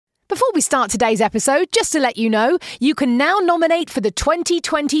Before we start today's episode, just to let you know, you can now nominate for the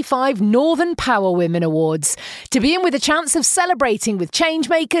 2025 Northern Power Women Awards to be in with a chance of celebrating with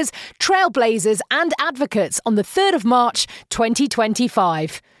changemakers, trailblazers and advocates on the 3rd of March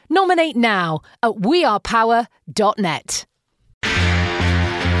 2025. Nominate now at wearepower.net.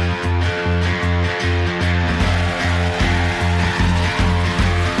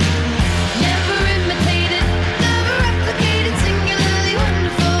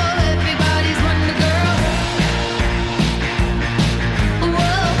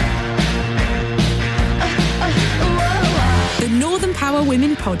 Power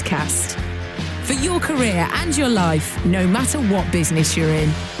Women podcast. For your career and your life, no matter what business you're in.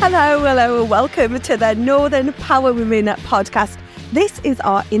 Hello, welcome to the Northern Power Women podcast. This is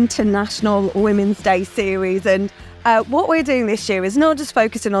our International Women's Day series, and what we're doing this year is not just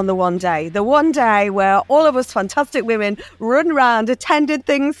focusing on the one day where all of us fantastic women run around, attended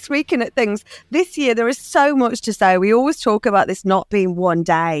things, speaking at things. This year, there is so much to say. We always talk about this not being one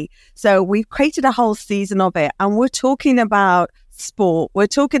day. So we've created a whole season of it, and we're talking about sport. We're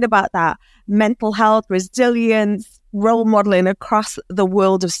talking about that mental health, resilience, role modeling across the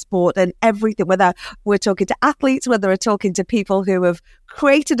world of sport and everything, whether we're talking to athletes, whether we're talking to people who have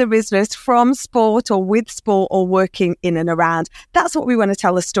created a business from sport or with sport or working in and around. That's what we want to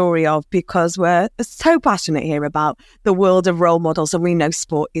tell the story of, because we're so passionate here about the world of role models, and we know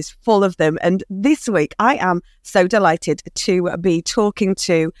sport is full of them. And this week, I am so delighted to be talking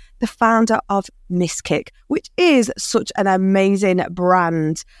to the founder of Misskick, which is such an amazing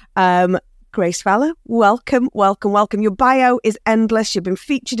brand. Grace Vella, welcome. Your bio is endless. You've been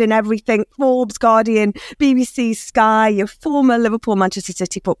featured in everything: Forbes, Guardian, BBC, Sky. You're former Liverpool, Manchester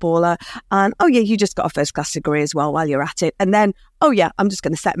City footballer. And you just got a first class degree as well while you're at it. And then, I'm just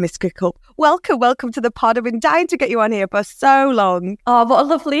going to set Misskick up. Welcome to the pod. I've been dying to get you on here for so long. Oh, what a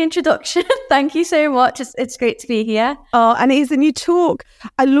lovely introduction. Thank you so much. It's great to be here. Oh, and it is, and you talk.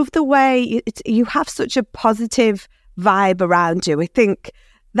 I love the way you have such a positive vibe around you. I think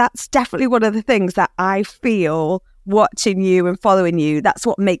that's definitely one of the things that I feel watching you and following you. That's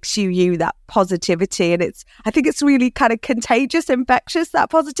what makes you, that positivity. And I think it's really kind of contagious, infectious, that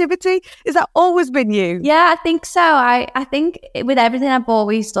positivity. Has that always been you? Yeah, I think so. I think with everything I've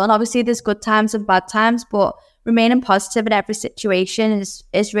always done, obviously there's good times and bad times, but remaining positive in every situation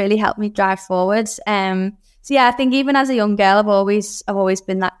is really helped me drive forwards. I think even as a young girl, I've always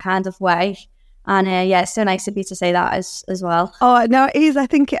been that kind of way. And it's so nice of you to say that as well. Oh no, it is. I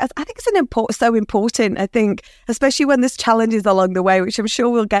think it's so important. I think, especially when there's challenges along the way, which I'm sure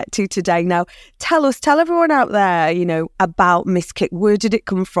we'll get to today. Now, tell everyone out there, about Misskick. Where did it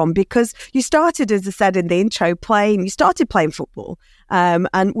come from? Because you started, as I said in the intro, you started playing football. And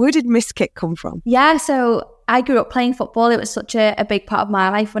where did Misskick come from? Yeah, so I grew up playing football. It was such a big part of my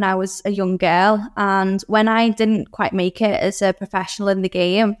life when I was a young girl. And when I didn't quite make it as a professional in the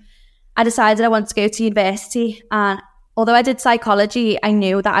game, I decided I wanted to go to university, and although I did psychology, I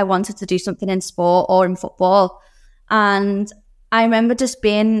knew that I wanted to do something in sport or in football. And I remember just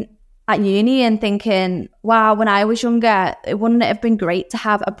being at uni and thinking, wow, when I was younger, wouldn't it have been great to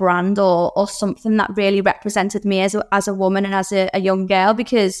have a brand or something that really represented me as a woman and as a young girl?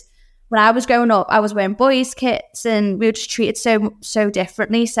 Because when I was growing up, I was wearing boys' kits and we were just treated so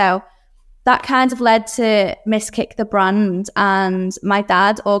differently. So that kind of led to Misskick, the brand, and my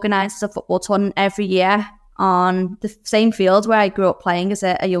dad organises a football tournament every year on the same field where I grew up playing as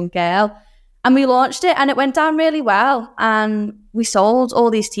a young girl. And we launched it and it went down really well. And we sold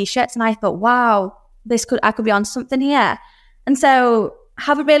all these T-shirts and I thought, wow, I could be on something here. And so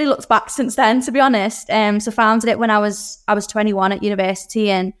haven't really looked back since then, to be honest. So founded it when I was 21 at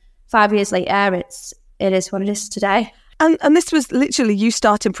university, and 5 years later, it is what it is today. And this was literally you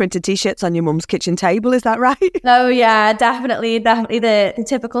starting printing T-shirts on your mum's kitchen table, is that right? Oh yeah, definitely the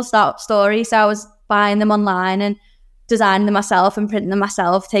typical startup story. So I was buying them online and designing them myself and printing them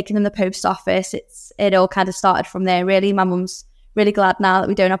myself, taking them to the post office. It all kind of started from there, really. My mum's really glad now that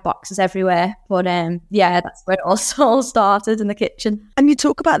we don't have boxes everywhere. But that's where it all started, in the kitchen. And you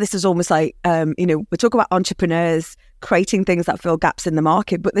talk about this as almost like, we talk about entrepreneurs creating things that fill gaps in the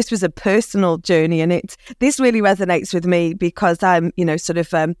market, but this was a personal journey, and this really resonates with me because I like to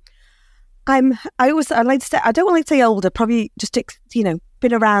say, I don't want to say older, probably just,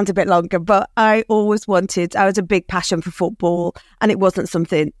 been around a bit longer, but I was a big passion for football, and it wasn't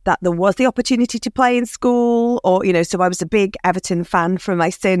something that there was the opportunity to play in school or, so I was a big Everton fan from my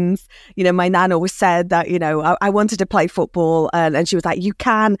sins. My nan always said that, I wanted to play football, and she was like, you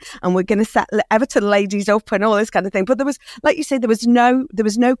can, and we're going to set Everton ladies up and all this kind of thing. But there was, like you say, there was no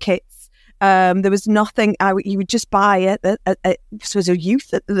kits. There was nothing you would just buy it. This was a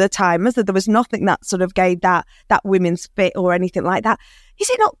youth at the time, as there was nothing that sort of gave that women's fit or anything like that. Is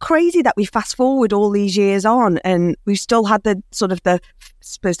it not crazy that we fast forward all these years on and we've still had the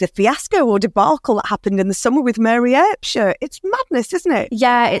fiasco or debacle that happened in the summer with Mary Earpshire? It's madness, isn't it?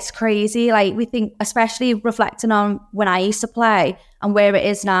 Yeah, it's crazy. Like, we think, especially reflecting on when I used to play and where it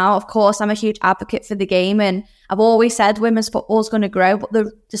is now. Of course, I'm a huge advocate for the game, and I've always said women's football is going to grow, but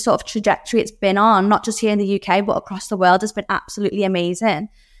the sort of trajectory it's been on, not just here in the UK, but across the world, has been absolutely amazing.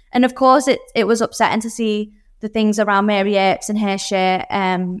 And of course, it was upsetting to see the things around Mary Earps and her shirt,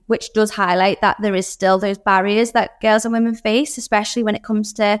 which does highlight that there is still those barriers that girls and women face, especially when it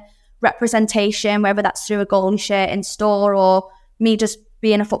comes to representation, whether that's through a goalie shirt in store or me just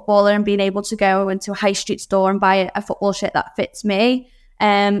being a footballer and being able to go into a high street store and buy a football shirt that fits me.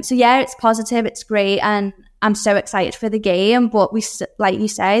 So yeah, it's positive, it's great, and I'm so excited for the game. But we, like you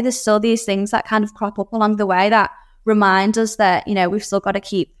say, there's still these things that kind of crop up along the way that remind us that, you know, we've still got to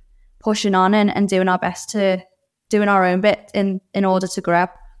keep pushing on and doing our best to doing our own bit in order to grow. I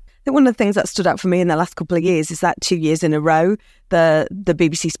think one of the things that stood out for me in the last couple of years is that 2 years in a row, the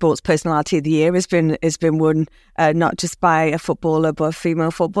BBC Sports Personality of the Year has been won not just by a footballer but a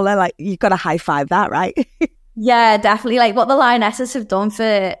female footballer. Like, you've got to high five that, right? Yeah, definitely. Like, what the Lionesses have done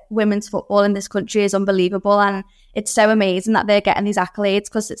for women's football in this country is unbelievable, and it's so amazing that they're getting these accolades,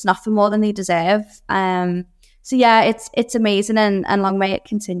 because it's not for more than they deserve. So yeah, it's amazing, and long may it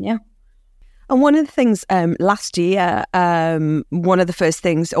continue. And one of the things last year, one of the things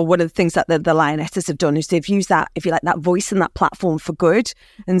that the Lionesses have done is they've used that, if you like, that voice and that platform for good.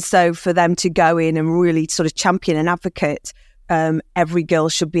 And so for them to go in and really sort of champion and advocate every girl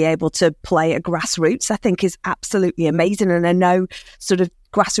should be able to play at grassroots, I think is absolutely amazing. And I know sort of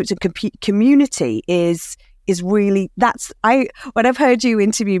grassroots and community is really, when I've heard you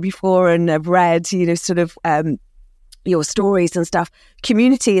interview before and I've read, you know, sort of your stories and stuff,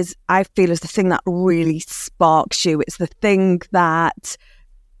 community is, I feel, is the thing that really sparks you. It's the thing that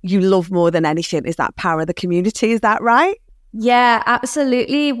you love more than anything, is that power of the community. Is that right? Yeah,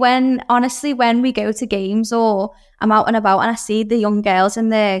 absolutely. When we go to games or I'm out and about and I see the young girls in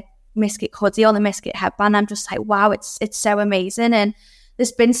the Miskit hoodie or the Miskit headband, I'm just like, wow, it's so amazing. And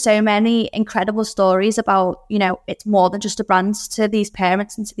there's been so many incredible stories about, you know, it's more than just a brand to these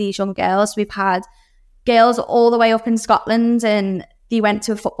parents and to these young girls. We've had girls all the way up in Scotland, and they went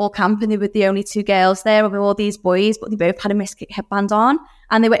to a football camp and they were the only two girls there with all these boys, but they both had a Miskit headband on,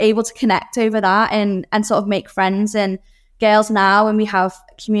 and they were able to connect over that and sort of make friends. And girls now, when we have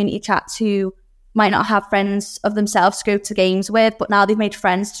community chats who might not have friends of themselves to go to games with, but now they've made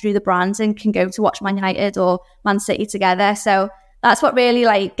friends through the brands and can go to watch Man United or Man City together. So that's what really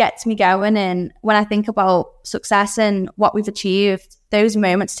like gets me going. And when I think about success and what we've achieved, those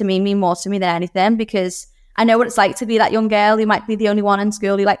moments to me mean more to me than anything, because I know what it's like to be that young girl who might be the only one in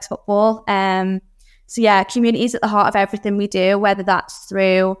school who likes football. So yeah, community is at the heart of everything we do, whether that's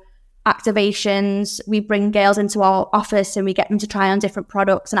through activations. We bring girls into our office and we get them to try on different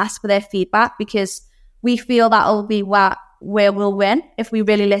products and ask for their feedback, because we feel that'll be where we'll win if we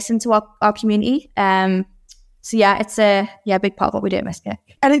really listen to our community. So yeah, it's a big part of what we do at Miskit.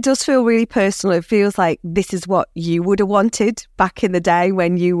 And it does feel really personal. It feels like this is what you would have wanted back in the day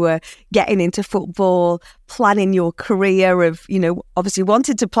when you were getting into football, planning your career of, you know, obviously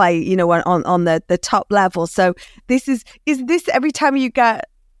wanted to play, you know, on the top level. So is this every time you get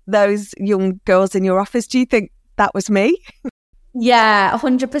those young girls in your office, do you think that was me? Yeah,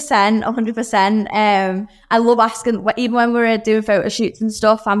 100%. I love asking, even when we're doing photo shoots and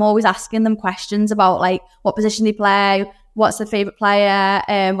stuff, I'm always asking them questions about like what position they play, what's their favourite player,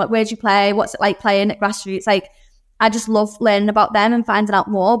 where do you play, what's it like playing at grassroots. Like, I just love learning about them and finding out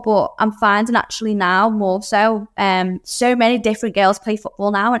more, but I'm finding actually now more so, so many different girls play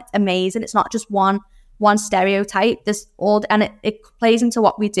football now, and it's amazing. It's not just one stereotype. There's all, and it plays into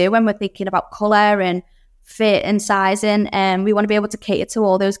what we do when we're thinking about colour and fit and sizing, and we want to be able to cater to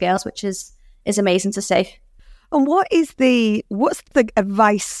all those girls, which is amazing to see. And what's the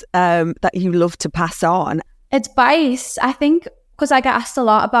advice that you love to pass on? Advice, I think, because I get asked a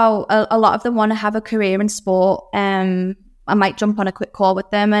lot about, a lot of them want to have a career in sport. I might jump on a quick call with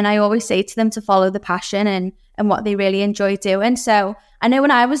them, and I always say to them to follow the passion and what they really enjoy doing. So I know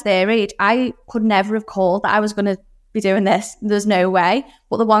when I was their age, I could never have called that I was going to be doing this. There's no way.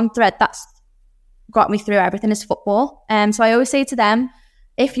 But the one thread that's got me through everything is football. So I always say to them,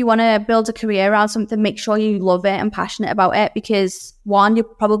 if you want to build a career around something, make sure you love it and passionate about it, because one, you're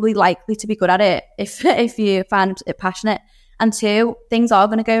probably likely to be good at it if you find it passionate, and two, things are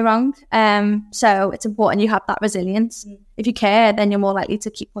going to go wrong. So it's important you have that resilience. If you care, then you're more likely to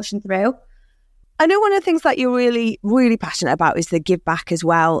keep pushing through. I know one of the things that you're really, really passionate about is the give back as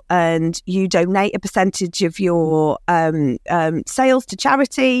well. And you donate a percentage of your sales to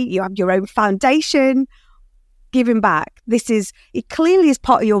charity. You have your own foundation, giving back. It clearly is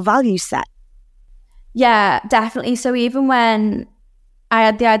part of your value set. Yeah, definitely. So even when I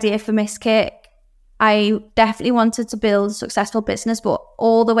had the idea for Miss Kick, I definitely wanted to build a successful business, but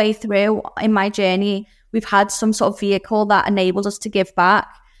all the way through in my journey, we've had some sort of vehicle that enabled us to give back.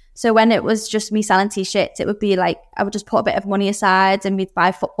 So when it was just me selling t-shirts, it would be like, I would just put a bit of money aside and we'd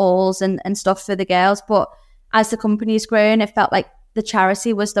buy footballs and stuff for the girls. But as the company's grown, it felt like the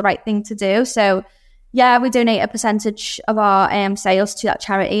charity was the right thing to do. So yeah, we donate a percentage of our sales to that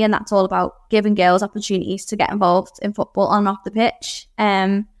charity, and that's all about giving girls opportunities to get involved in football on and off the pitch.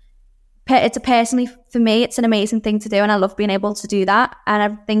 Personally, for me, it's an amazing thing to do, and I love being able to do that. And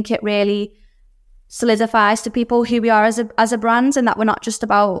I think it really solidifies to people who we are as a brand, and that we're not just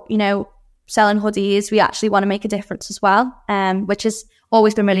about, selling hoodies. We actually want to make a difference as well, which has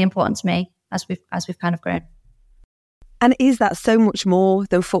always been really important to me as we've kind of grown. And is that so much more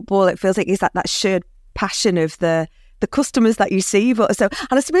than football? It feels like is that shared passion of the customers that you see, and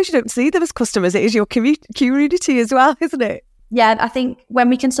I suppose you don't see them as customers. It is your community as well, isn't it? Yeah, I think when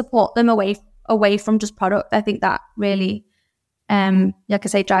we can support them away from just product, I think that really, like I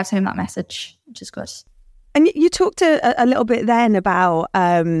say, drives home that message, which is good. And you talked a little bit then about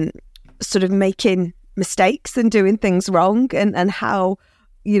sort of making mistakes and doing things wrong, and how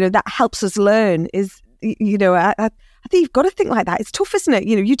that helps us learn. I think you've got to think like that. It's tough, isn't it?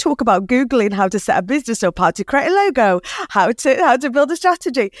 You talk about Googling how to set a business up, how to create a logo, how to build a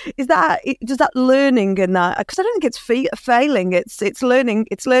strategy. Does that learning and that? Because I don't think it's failing. It's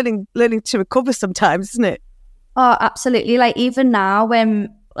learning to recover sometimes, isn't it? Oh, absolutely. Like even now,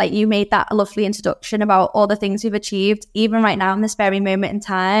 when you made that lovely introduction about all the things we've achieved, even right now in this very moment in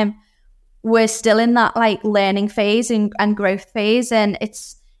time, we're still in that learning phase and growth phase, and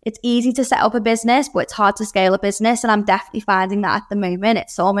it's easy to set up a business, but it's hard to scale a business. And I'm definitely finding that at the moment.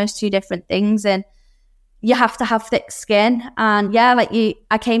 It's almost two different things, and you have to have thick skin. And yeah,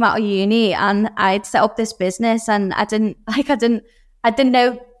 I came out of uni and I'd set up this business, and I didn't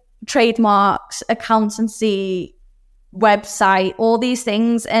know trademarks, accountancy, website, all these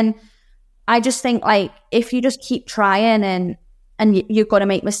things. And I just think if you just keep trying and you're going to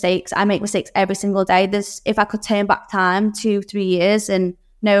make mistakes. I make mistakes every single day. If I could turn back time 2-3 years and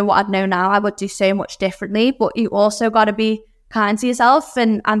know what I'd know now, I would do so much differently. But you also got to be kind to yourself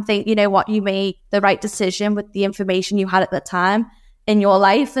and think, you know what, you made the right decision with the information you had at the time in your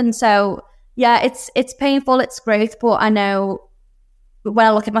life. And so, yeah, it's painful, it's growth, but I know when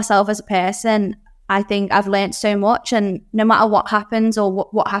I look at myself as a person, I think I've learned so much, and no matter what happens or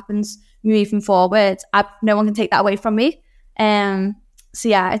what happens moving forward, no one can take that away from me. So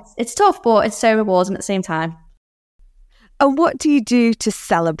yeah, it's tough, but it's so rewarding at the same time. And what do you do to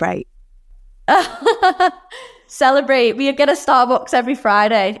celebrate? Celebrate. We get a Starbucks every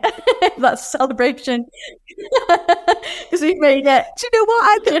Friday. That's a celebration. Because we've made it. Do you know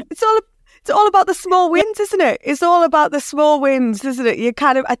what? It's all about the small wins, isn't it? It's all about the small wins, isn't it?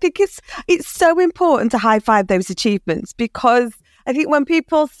 I think it's so important to high five those achievements, because I think when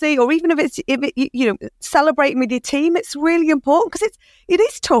people see, or even if it, celebrating with your team, it's really important, because it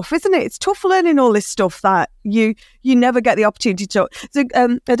is tough, isn't it? It's tough learning all this stuff that you never get the opportunity to. So I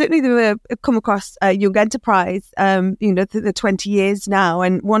don't know if you've ever come across Young Enterprise, the 20 years now,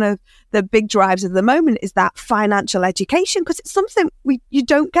 and one of the big drives at the moment is that financial education, because it's something you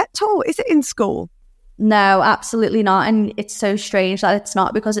don't get taught, is it, in school? No, absolutely not. And it's so strange that it's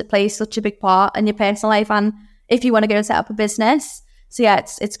not, because it plays such a big part in your personal life and if you want to go and set up a business. So yeah,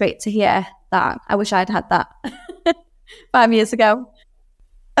 it's great to hear that. I wish I'd had that 5 years ago.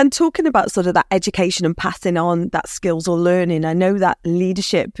 And talking about sort of that education and passing on that skills or learning, I know that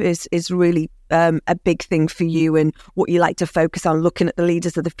leadership is really a big thing for you, and what you like to focus on, looking at the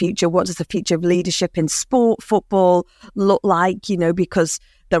leaders of the future. What does the future of leadership in sport, football look like? Because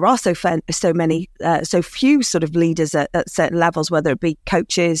there are so few sort of leaders at certain levels, whether it be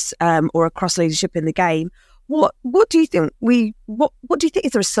coaches or across leadership in the game. What do you think? What do you think?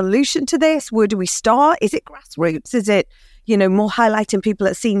 Is there a solution to this? Where do we start? Is it grassroots? Is it more highlighting people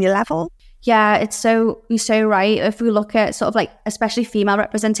at senior level? Yeah, you're so right. If we look at sort of especially female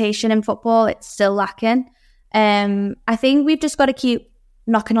representation in football, it's still lacking. I think we've just got to keep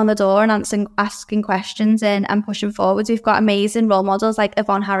knocking on the door and asking questions and pushing forwards. We've got amazing role models like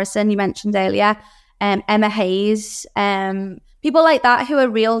Yvonne Harrison, you mentioned earlier, Emma Hayes, people like that who are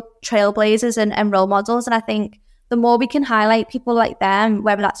real trailblazers and role models. And I think the more we can highlight people like them,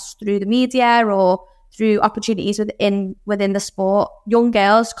 whether that's through the media or through opportunities within the sport, young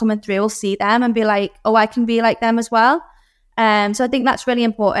girls coming through will see them and be like, oh, I can be like them as well. So I think that's really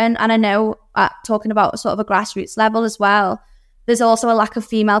important. And I know talking about sort of a grassroots level as well, there's also a lack of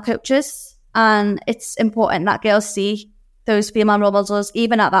female coaches, and it's important that girls see those female role models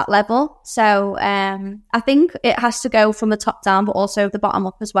even at that level. So I think it has to go from the top down, but also the bottom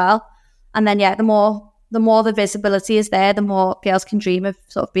up as well. And then, the more the visibility is there, the more girls can dream of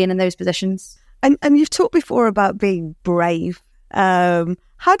sort of being in those positions. And you've talked before about being brave.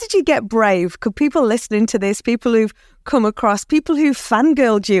 How did you get brave? Could people listening to this, people who've come across, people who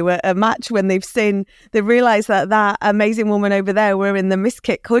fangirled you at a match when they've realised that amazing woman over there wearing the Miss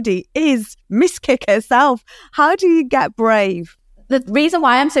Kick hoodie is Miss Kick herself. How do you get brave? The reason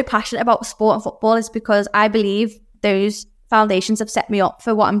why I'm so passionate about sport and football is because I believe those foundations have set me up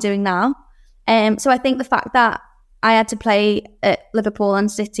for what I'm doing now. So I think the fact that I had to play at Liverpool and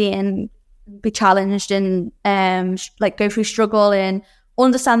City and be challenged and go through struggle and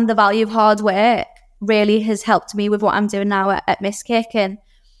understand the value of hard work really has helped me with what I'm doing now at Miss Kick. And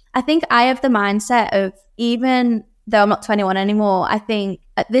I think I have the mindset of, even though I'm not 21 anymore, I think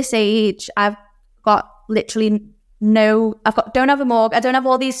at this age I've got literally don't have a mortgage, I don't have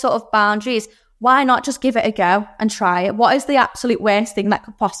all these sort of boundaries. Why not just give it a go and try it? What is the absolute worst thing that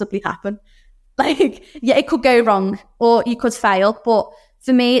could possibly happen? It could go wrong or you could fail, but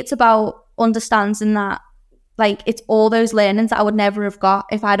for me it's about understanding that it's all those learnings that I would never have got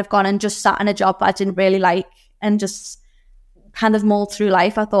if I'd have gone and just sat in a job that I didn't really like and just kind of mulled through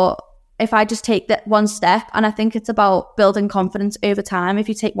life. I thought, if I just take that one step, and I think it's about building confidence over time. If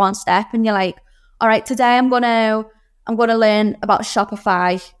you take one step and you're like, all right, today I'm gonna learn about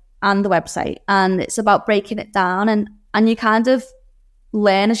Shopify and the website, and it's about breaking it down, and you kind of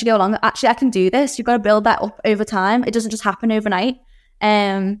learn as you go along. Actually, I can do this. You've got to build that up over time. It doesn't just happen overnight.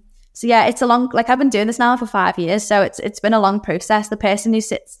 So it's a long, I've been doing this now for 5 years, so it's been a long process. The person who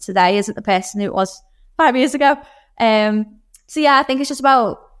sits today isn't the person who it was 5 years ago. I think it's just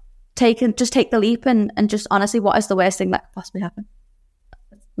about take the leap and just honestly, what is the worst thing that could possibly happen?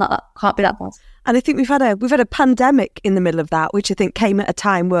 Can't be that bad. And I think we've had a pandemic in the middle of that, which I think came at a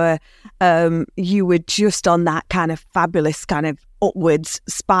time where you were just on that kind of fabulous kind of upwards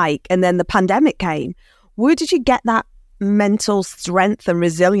spike, and then the pandemic came. Where did you get that mental strength and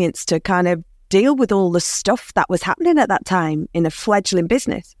resilience to kind of deal with all the stuff that was happening at that time in a fledgling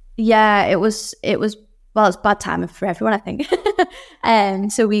business? Yeah, it was bad timing for everyone, I think.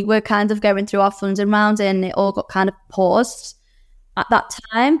 So we were kind of going through our funding round and it all got kind of paused at that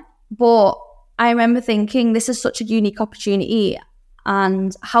time. But I remember thinking, this is such a unique opportunity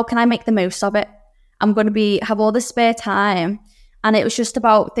and how can I make the most of it? I'm going to have all this spare time. And it was just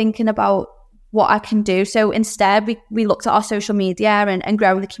about thinking about what I can do. So instead, we looked at our social media and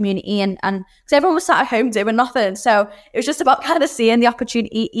growing the community, and because everyone was sat at home doing nothing. So it was just about kind of seeing the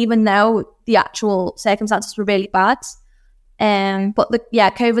opportunity, even though the actual circumstances were really bad. But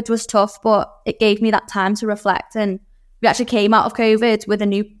COVID was tough, but it gave me that time to reflect. And we actually came out of COVID with a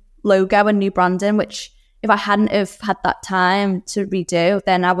new logo and new branding, which if I hadn't have had that time to redo,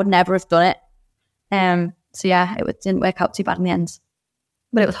 then I would never have done it. It didn't work out too bad in the end,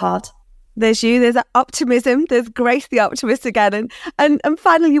 but it was hard. There's you, there's that optimism, there's Grace the optimist again. And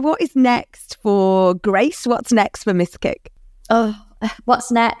finally, what is next for Grace? What's next for Miss Kick? Oh, what's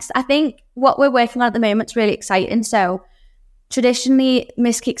next? I think what we're working on at the moment is really exciting. So traditionally,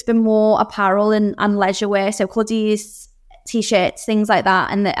 Miss Kick's been more apparel and leisure wear, so hoodies, t-shirts, things like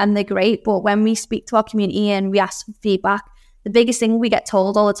that, and they're great. But when we speak to our community and we ask for feedback, the biggest thing we get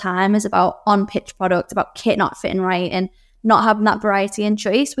told all the time is about on-pitch product, about kit not fitting right and not having that variety and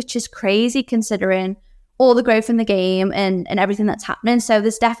choice, which is crazy considering all the growth in the game and everything that's happening. So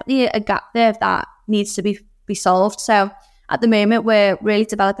there's definitely a gap there that needs to be solved. So at the moment, we're really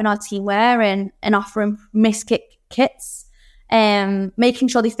developing our teamwear and offering Miss Kick kits, making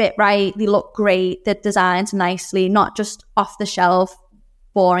sure they fit right, they look great, they're designed nicely, not just off the shelf,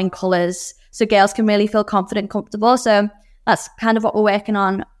 boring colours, so girls can really feel confident and comfortable. So that's kind of what we're working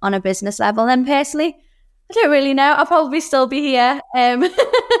on a business level. And personally, I don't really know. I'll probably still be here,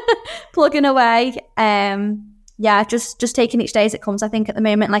 plugging away. Just taking each day as it comes. I think at the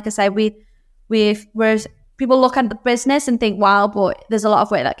moment, like I said, we're people look at the business and think, wow, but there's a lot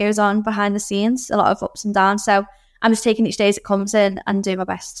of work that goes on behind the scenes, a lot of ups and downs. So I'm just taking each day as it comes in and doing my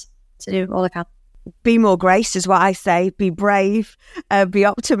best to do all I can. Be more Grace is what I say. Be brave, be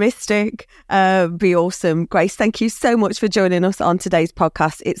optimistic, be awesome. Grace, thank you so much for joining us on today's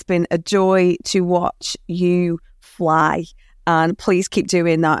podcast. It's been a joy to watch you fly And please keep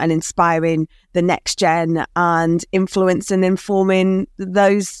doing that and inspiring the next gen and influencing and informing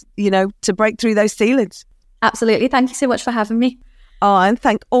those, to break through those ceilings. Absolutely. Thank you so much for having me. Oh, and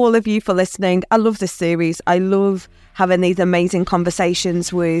thank all of you for listening. I love this series. I love having these amazing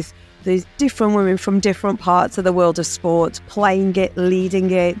conversations with these different women from different parts of the world of sport, playing it,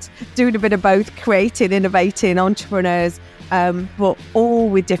 leading it, doing a bit of both, creating, innovating, entrepreneurs, but all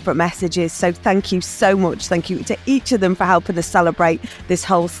with different messages. So thank you so much. Thank you to each of them for helping us celebrate this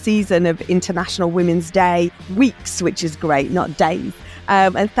whole season of International Women's Day weeks, which is great, not days.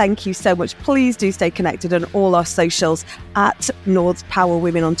 And thank you so much. Please do stay connected on all our socials at North Power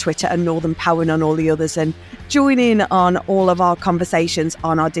Women on Twitter and Northern Power on all the others. And join in on all of our conversations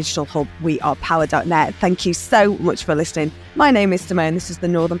on our digital hub, wearepower.net. Thank you so much for listening. My name is Simone. This is the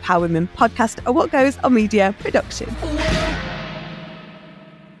Northern Power Women podcast, a What Goes on Media production.